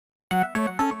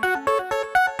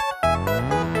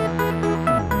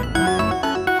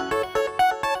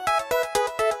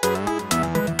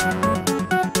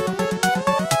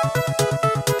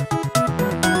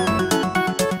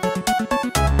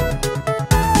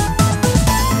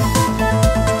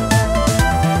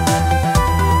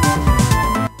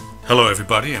Hello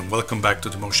everybody and welcome back to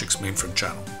the Moshix mainframe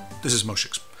channel. This is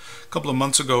Moshix. A couple of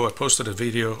months ago I posted a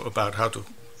video about how to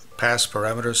pass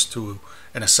parameters to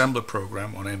an assembler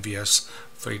program on MVS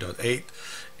 3.8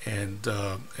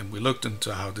 and we looked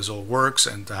into how this all works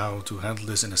and how to handle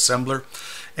this in assembler,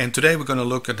 and today we're going to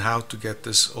look at how to get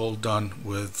this all done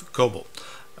with COBOL,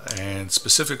 and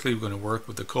specifically we're going to work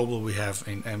with the COBOL we have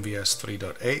in MVS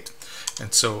 3.8.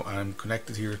 and so I'm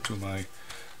connected here to my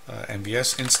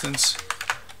MVS instance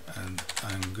and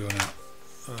I'm gonna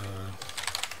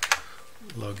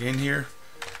log in here,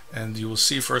 and you will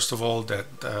see first of all that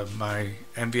my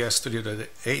MVS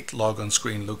 3.8 logon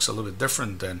screen looks a little bit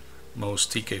different than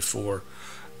most TK4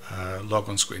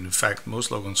 logon screen. In fact, most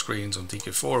logon screens on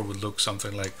TK4 would look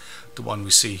something like the one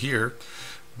we see here,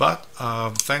 but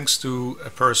thanks to a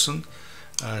person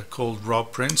called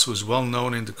Rob Prince, who is well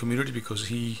known in the community because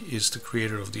he is the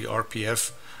creator of the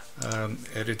RPF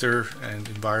editor and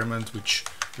environment, which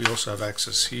we also have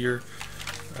access here.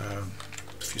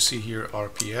 If you see here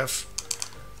RPF,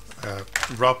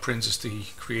 Rob Prince is the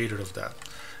creator of that,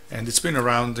 and it's been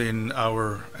around in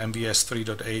our MVS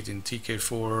 3.8 in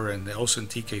TK4 and also in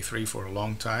TK3 for a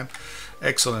long time.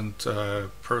 Excellent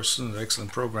person,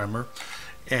 excellent programmer,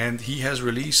 and he has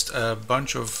released a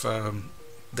bunch of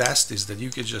DASTs that you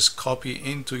can just copy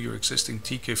into your existing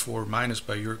TK4 minus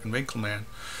by Jürgen Winkelmann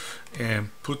and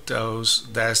put those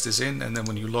DASTs in, and then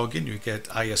when you log in you get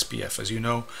ISPF. As you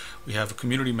know, we have a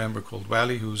community member called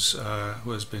Wally who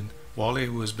has been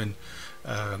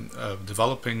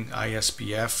developing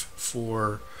ISPF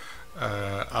for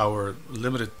our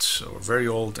limited or very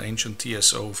old ancient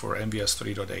TSO for MVS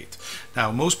 3.8.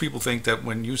 Now most people think that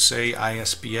when you say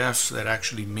ISPF that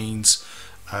actually means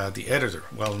the editor.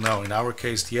 Well, no, in our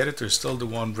case the editor is still the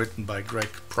one written by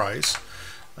Greg Price,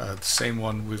 the same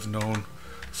one we've known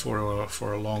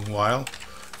for a long while.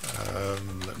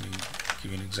 Let me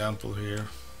give you an example here.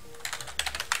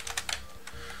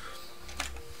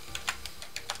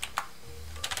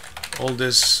 All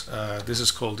this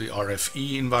is called the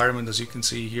RFE environment, as you can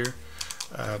see here.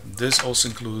 This also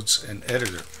includes an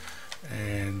editor,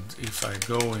 and if I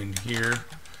go in here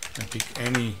and pick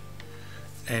any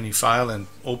file and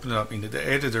open it up into the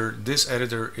editor, this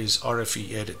editor is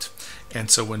RFE edit. And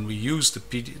so when we use the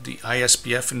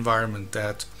ISPF environment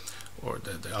or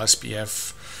the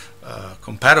ISPF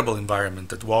compatible environment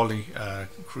that Wally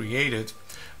created,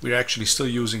 we're actually still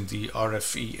using the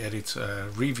RFE edit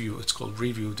review. It's called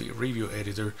review, the review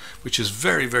editor, which is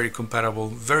very, very compatible,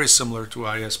 very similar to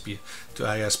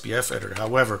ISPF editor.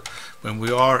 However, when we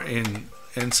are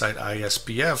inside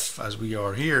ISPF, as we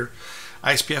are here,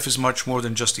 ISPF is much more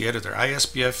than just the editor.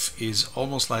 ISPF is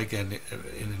almost like a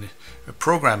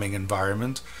programming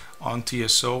environment on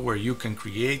TSO where you can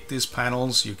create these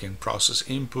panels, you can process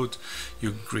input,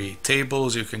 you can create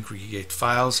tables, you can create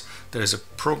files. There's a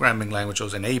programming language,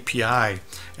 or an API,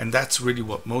 and that's really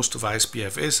what most of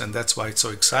ISPF is, and that's why it's so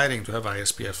exciting to have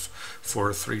ISPF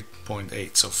for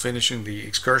 3.8. So finishing the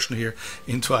excursion here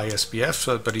into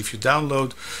ISPF, but if you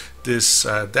download this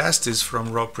DASTs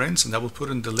from Rob Prince, and I will put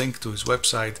in the link to his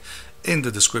website in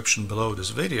the description below this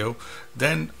video,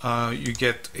 then you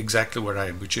get exactly where I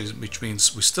am, which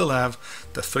means we still have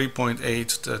the 3.8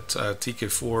 that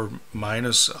TK4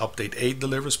 minus update 8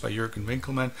 delivers by Jürgen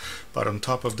Winkelmann, but on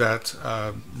top of that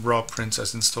Rob Prince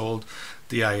has installed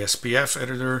the ISPF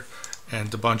editor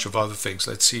and a bunch of other things.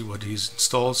 Let's see what he's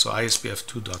installed. So ISPF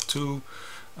 2.2,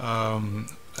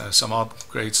 some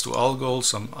upgrades to Algol,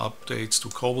 some updates to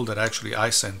COBOL that actually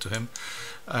I sent to him,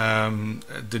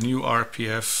 the new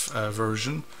RPF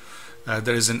version.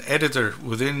 There is an editor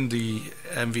within the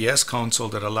MVS console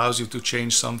that allows you to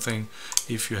change something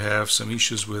if you have some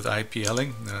issues with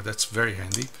IPLing. That's very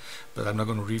handy, but I'm not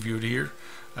going to review it here.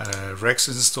 Rex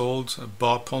is installed.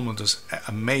 Bob Pullman does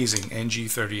amazing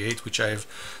NG38, which I've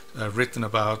written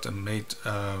about and made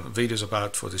videos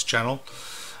about for this channel.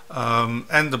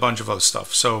 And a bunch of other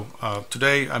stuff. So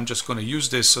today I'm just going to use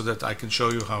this so that I can show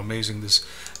you how amazing this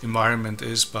environment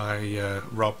is by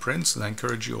Rob Prince, and I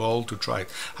encourage you all to try it.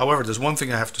 However, there's one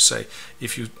thing I have to say.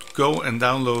 If you go and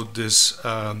download this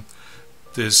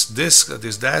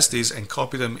DASTs and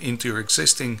copy them into your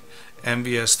existing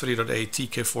MVS 3.8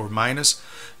 TK4 minus,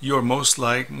 you're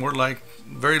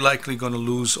very likely going to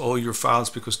lose all your files,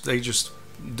 because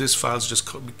this file's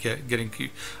just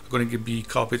going to be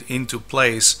copied into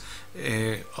place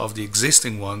of the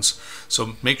existing ones.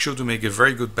 So make sure to make a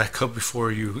very good backup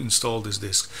before you install this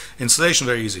disk. Installation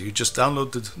very easy. You just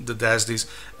download the DASTs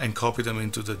and copy them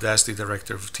into the DAST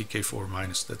directory of TK4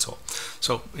 minus. That's all.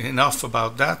 So enough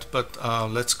about that, but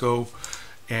let's go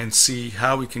and see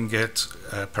how we can get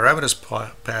parameters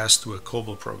passed to a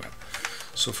COBOL program.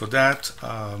 So for that,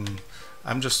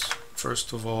 I'm just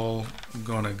first of all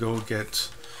gonna go get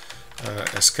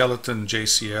a skeleton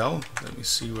JCL. Let me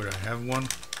see where I have one.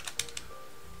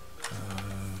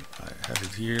 I have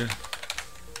it here.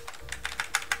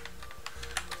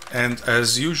 And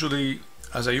as I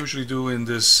usually do in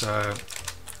this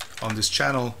on this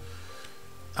channel,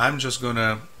 I'm just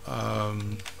gonna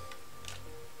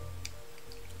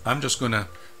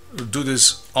do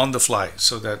this on the fly,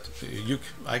 so that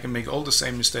I can make all the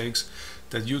same mistakes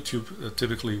that YouTube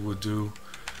typically would do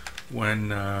when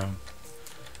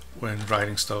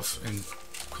writing stuff in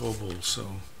COBOL.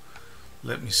 So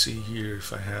let me see here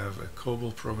if I have a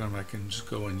COBOL program I can just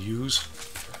go and use.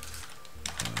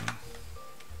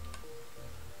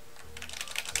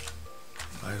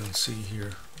 I don't see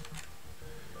here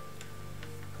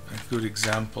a good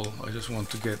example. I just want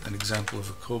to get an example of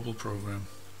a COBOL program.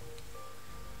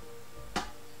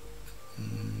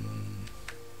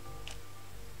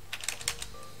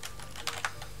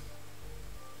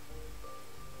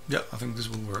 Yeah, I think this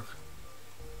will work.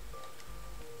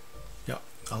 Yeah,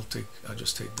 I'll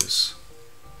just take this,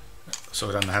 so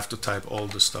I don't have to type all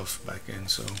the stuff back in.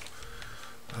 So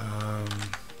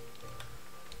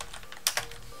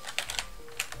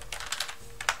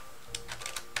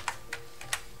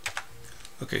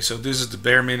okay, so this is the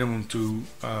bare minimum to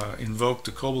invoke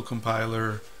the COBOL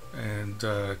compiler and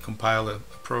compile a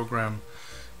program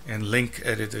and link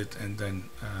edit it and then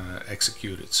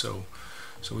execute it. So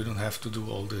we don't have to do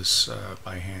all this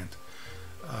by hand.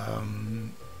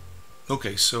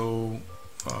 Okay, so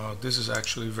this is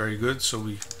actually very good. So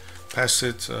we pass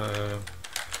it or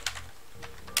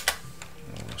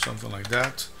something like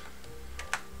that,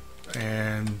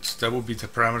 and that will be the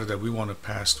parameter that we want to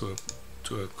pass to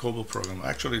a COBOL program.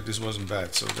 Actually, this wasn't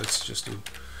bad, so let's just do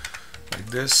like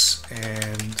this,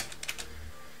 and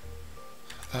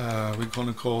we're going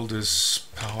to call this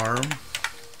PARM.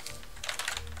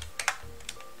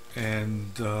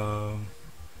 And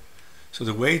so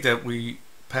the way that we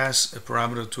pass a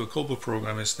parameter to a COBOL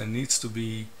program is there needs to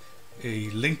be a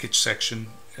linkage section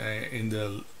in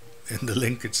the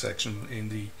linkage section in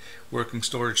the working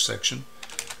storage section.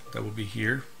 That will be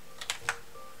here.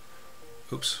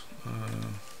 Oops,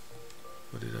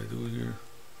 what did I do here?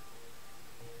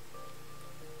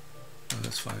 Oh,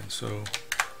 that's fine. So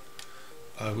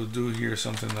I will do here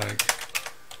something like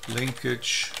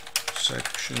linkage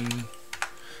section.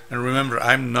 And remember,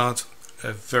 I'm not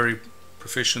a very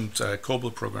proficient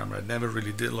COBOL programmer. I never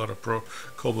really did a lot of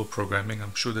COBOL programming.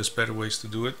 I'm sure there's better ways to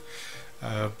do it,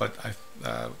 but I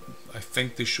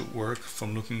think this should work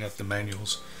from looking at the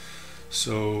manuals.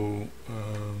 So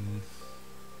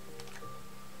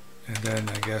and then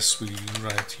I guess we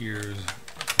write here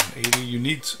 80. You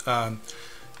need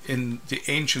in the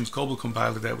ancient COBOL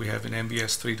compiler that we have in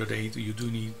MVS 3.8, you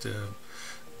do need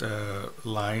the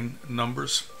line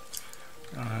numbers.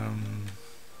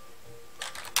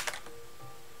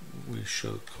 We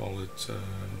should call it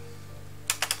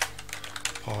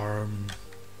PARM-BUFFER,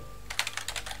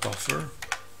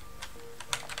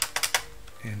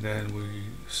 and then we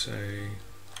say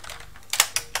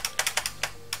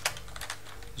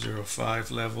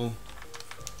 0.5 level.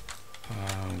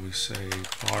 We say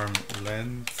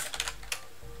PARM-LENGTH,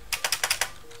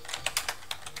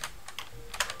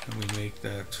 and we make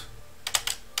that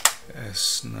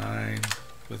S9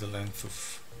 with a length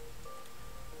of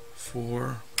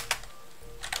 4.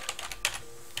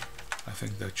 I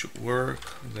think that should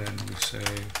work. Then we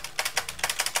say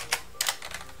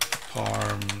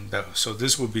PARM. So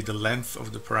this will be the length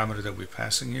of the parameter that we're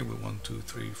passing here with 1, 2,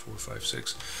 3, 4, 5,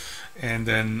 6, and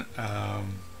then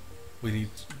we need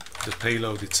the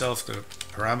payload itself. The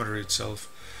parameter itself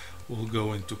will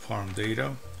go into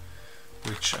PARM-DATA,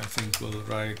 which I think we'll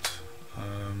write.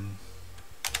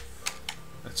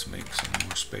 Let's make some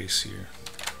more space here.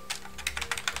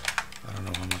 I don't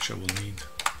know how much I will need.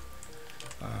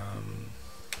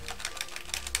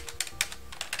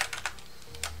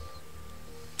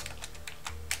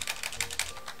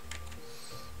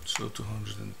 So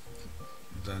 200, and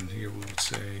then here we would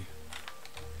say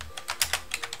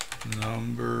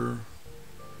number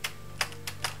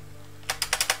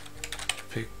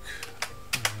pick,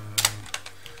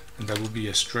 and that will be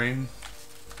a string.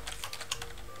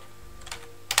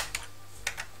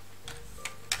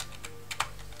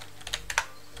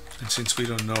 And since we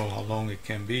don't know how long it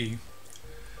can be,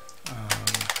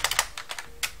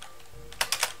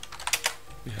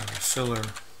 we have a filler.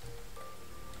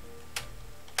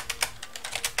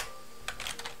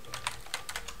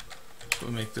 So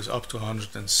we make this up to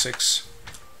 106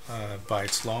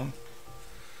 bytes long.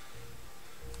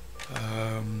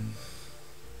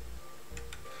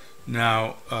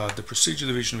 Now the procedure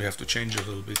division we have to change a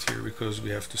little bit here, because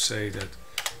we have to say that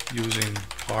using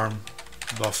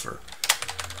PARM-BUFFER.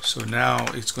 So now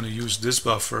it's going to use this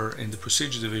buffer in the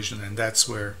procedure division, and that's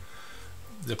where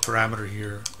the parameter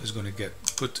here is going to get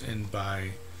put in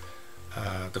by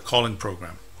the calling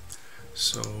program.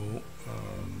 So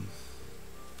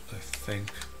I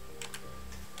think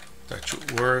that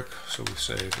should work. So we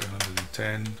say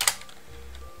 310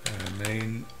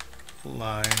 main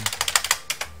line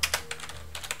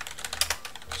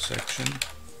section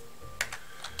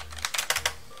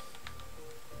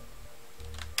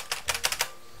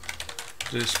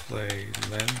display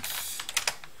length.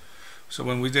 So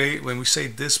when we say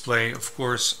display, of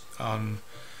course on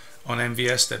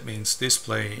MVS that means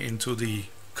display into the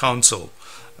console,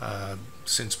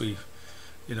 since we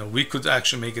could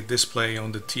actually make a display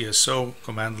on the TSO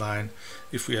command line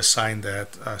if we assign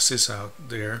that sys out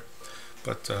there,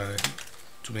 but to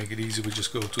make it easy we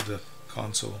just go to the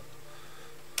console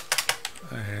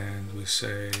and we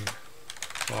say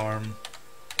PARM-LENGTH,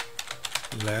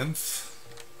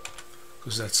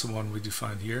 because that's the one we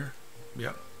defined here.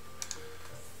 Yep.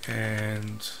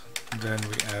 And then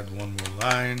we add one more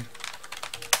line,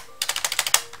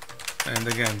 and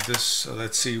again this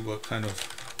let's see what kind of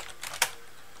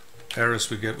errors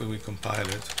we get when we compile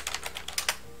it.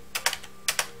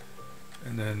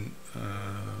 And then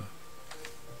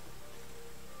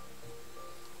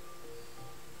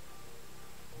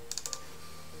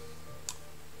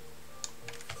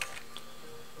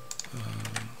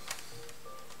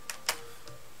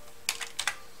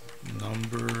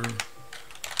number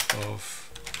of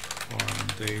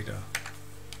PARM-DATA,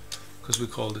 because we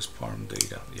call this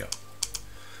PARM-DATA. Yeah.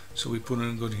 So we put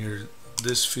in good here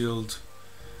this field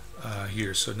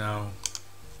here. So now,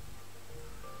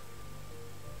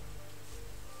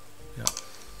 yeah,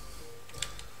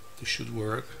 this should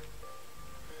work.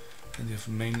 And if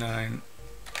mainline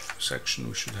section,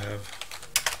 we should have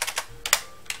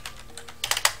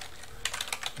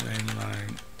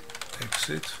mainline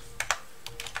exit.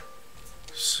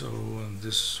 So and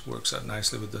this works out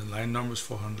nicely with the line numbers.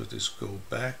 400 is go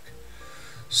back.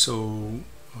 So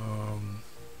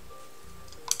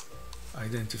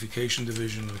identification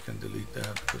division, we can delete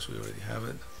that because we already have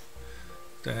it.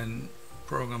 Then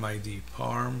program ID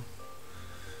PARM,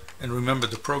 and remember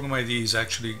the program ID is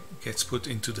actually gets put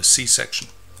into the C section.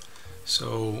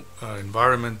 So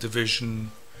environment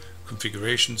division,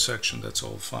 configuration section, that's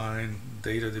all fine.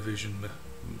 Data division,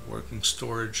 working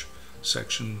storage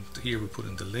section, here we put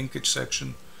in the linkage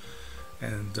section,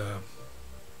 and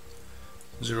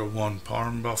 01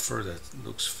 PARM-BUFFER, that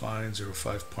looks fine.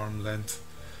 05 PARM-LENGTH,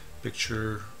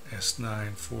 picture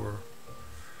S9 4,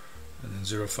 and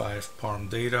then 05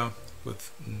 PARM-DATA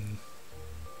with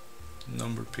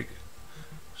number pick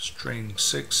string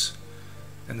 6,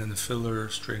 and then the filler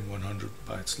string 100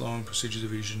 bytes long, procedure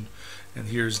division. And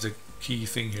here's the key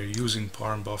thing here, using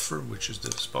PARM-BUFFER, which is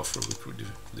this buffer we could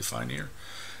define here.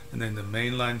 And then the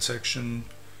mainline section,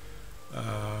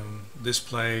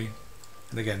 display,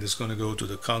 and again this is going to go to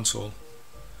the console.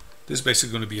 This is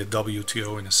basically going to be a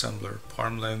WTO in assembler.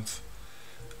 PARM-LENGTH,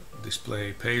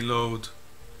 display payload.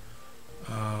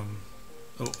 Oh,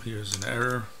 here's an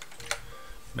error.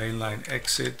 Mainline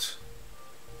exit.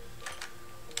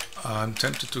 I'm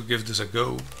tempted to give this a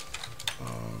go.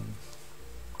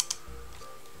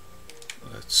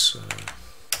 Let's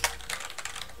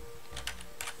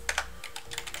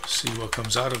see what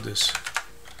comes out of this.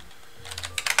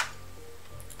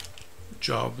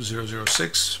 Job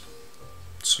 006.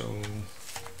 So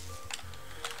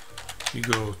we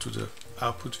go to the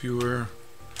output viewer.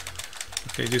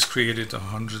 Okay, this created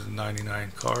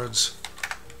 199 cards.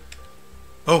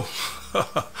 Oh,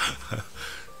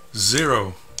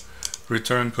 0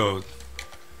 return code.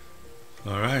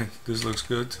 All right, this looks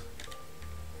good.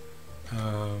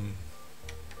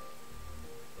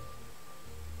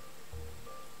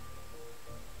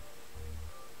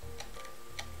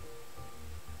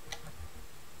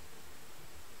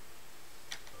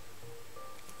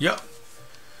 Yeah,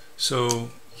 so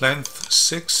length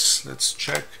 6, let's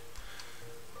check.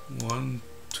 1,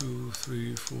 2,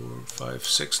 3, 4, 5,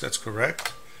 6, that's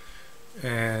correct.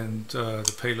 And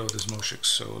the payload is Moshix,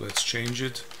 so let's change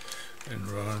it and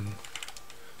run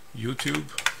YouTube.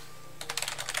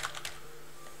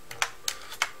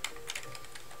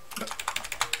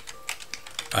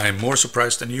 I'm more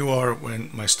surprised than you are when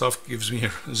my stuff gives me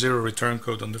a 0 return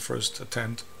code on the first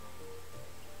attempt.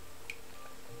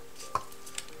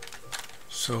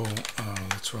 So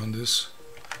let's run this.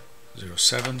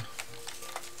 07.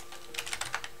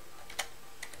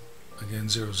 Again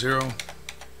 00.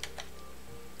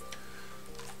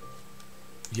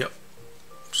 Yep.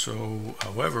 So,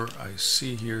 however, I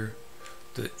see here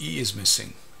the E is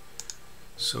missing.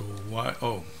 So why?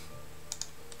 Oh,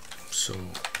 so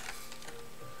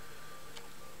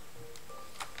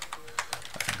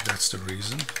I think that's the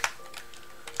reason.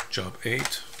 Job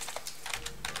 8.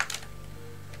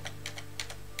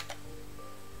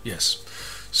 Yes.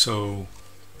 So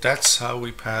that's how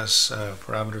we pass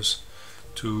parameters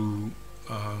to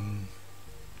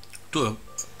the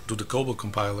COBOL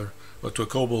compiler, or to a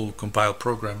COBOL compiled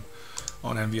program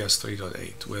on MVS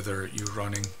 3.8, whether you're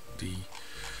running the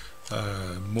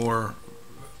more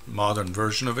modern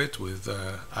version of it with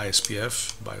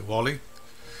ISPF by Wally,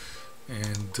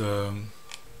 and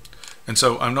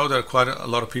so I know that quite a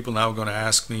lot of people now are going to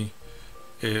ask me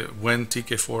when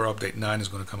TK4 update 9 is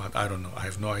going to come out. I don't know. I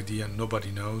have no idea. Nobody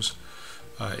knows.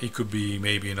 It could be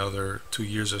maybe another 2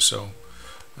 years or so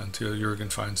until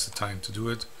Jürgen finds the time to do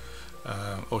it.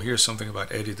 Oh, here's something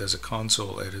about edit as a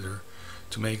console editor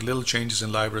to make little changes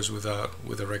in libraries with a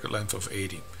record length of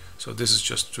 80. So this is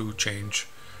just to change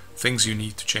things you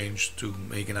need to change to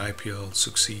make an IPL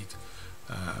succeed.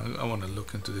 I want to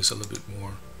look into this a little bit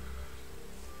more.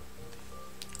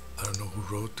 I don't know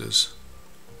who wrote this,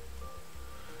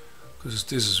 because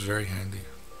this is very handy.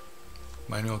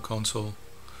 Manual console,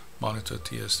 monitor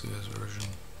TSTS version.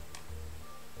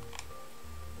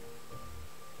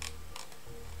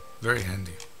 Very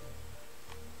handy.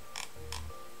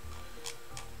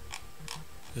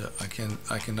 Yeah,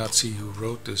 I cannot see who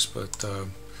wrote this, but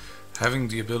having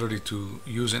the ability to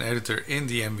use an editor in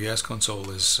the MVS console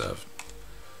is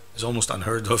almost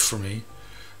unheard of for me.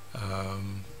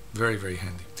 Very, very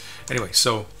handy. Anyway,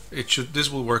 so this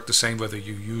will work the same whether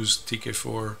you use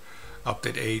TK4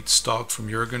 update 8 stock from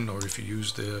Jürgen, or if you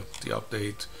use the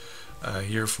update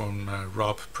here from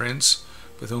Rob Prince,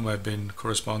 with whom I've been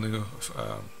corresponding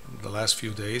the last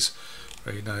few days.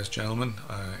 Very nice gentleman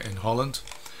in Holland.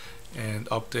 And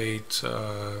update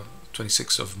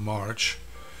 26th of March,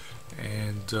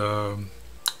 and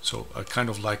so I kind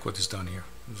of like what is done here.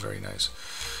 Very nice.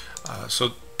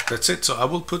 So that's it. So I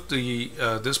will put the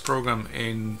this program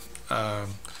in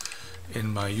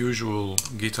my usual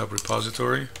GitHub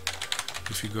repository.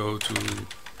 If you go to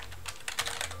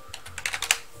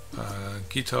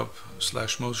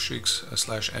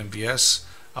GitHub/moschix/MVS,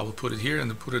 I will put it here,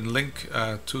 and put a link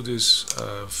to this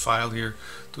file here,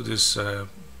 to this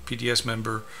PDS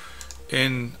member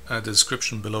in the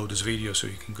description below this video, so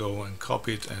you can go and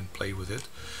copy it and play with it.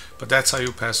 But that's how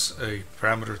you pass a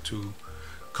parameter to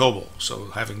COBOL. So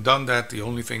having done that, the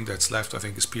only thing that's left, I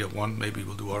think, is PL1. Maybe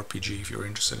we'll do RPG if you're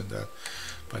interested in that.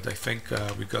 But I think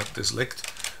we got this licked.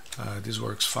 This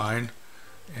works fine.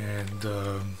 And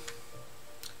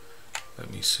let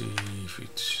me see if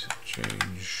it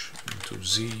change into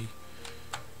Z.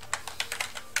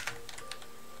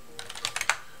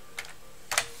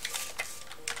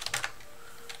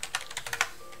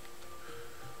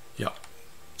 Yeah,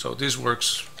 so this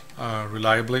works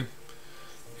reliably,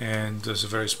 and there's a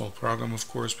very small program, of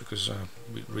course, because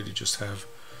we really just have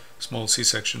small C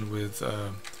section with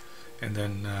and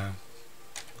then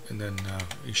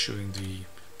issuing the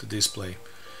display.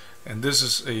 And this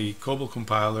is a COBOL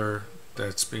compiler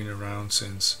that's been around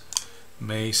since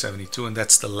May 72, and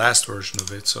that's the last version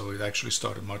of it. So it actually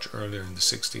started much earlier in the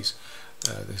 60s.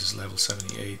 This is level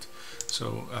 78.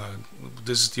 So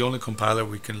this is the only compiler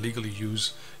we can legally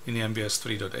use in the MVS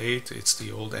 3.8. It's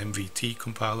the old MVT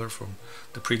compiler from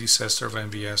the predecessor of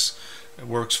MVS. It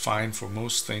works fine for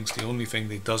most things. The only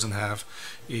thing it doesn't have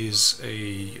is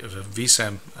a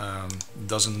vsem.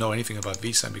 Doesn't know anything about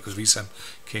vsem because vsem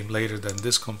came later than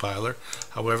this compiler.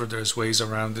 However, there's ways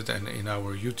around it, and in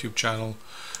our YouTube channel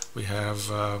we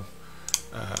have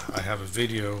I have a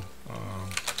video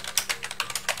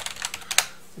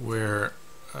where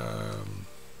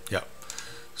yeah,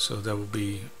 so that will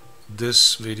be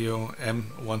this video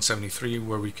M173,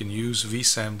 where we can use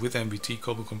vsem with MVT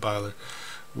COBOL compiler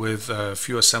with a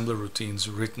few assembler routines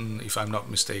written, if I'm not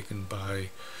mistaken,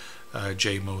 by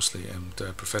Jay Mosley, and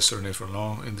Professor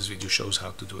Neverland in this video shows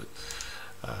how to do it.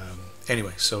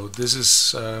 Anyway, so this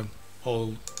is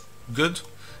all good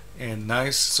and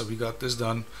nice. So we got this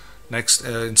done. Next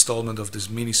installment of this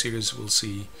mini series, we'll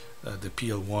see the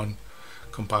PL1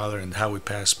 compiler and how we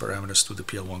pass parameters to the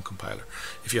PL1 compiler.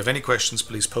 If you have any questions,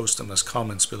 please post them as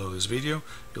comments below this video.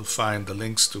 You'll find the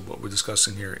links to what we're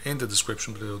discussing here in the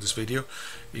description below this video.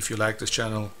 If you like this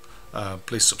channel,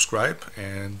 please subscribe,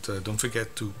 and don't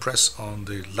forget to press on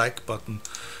the like button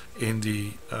in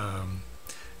the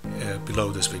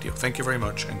below this video. Thank you very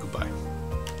much, and goodbye.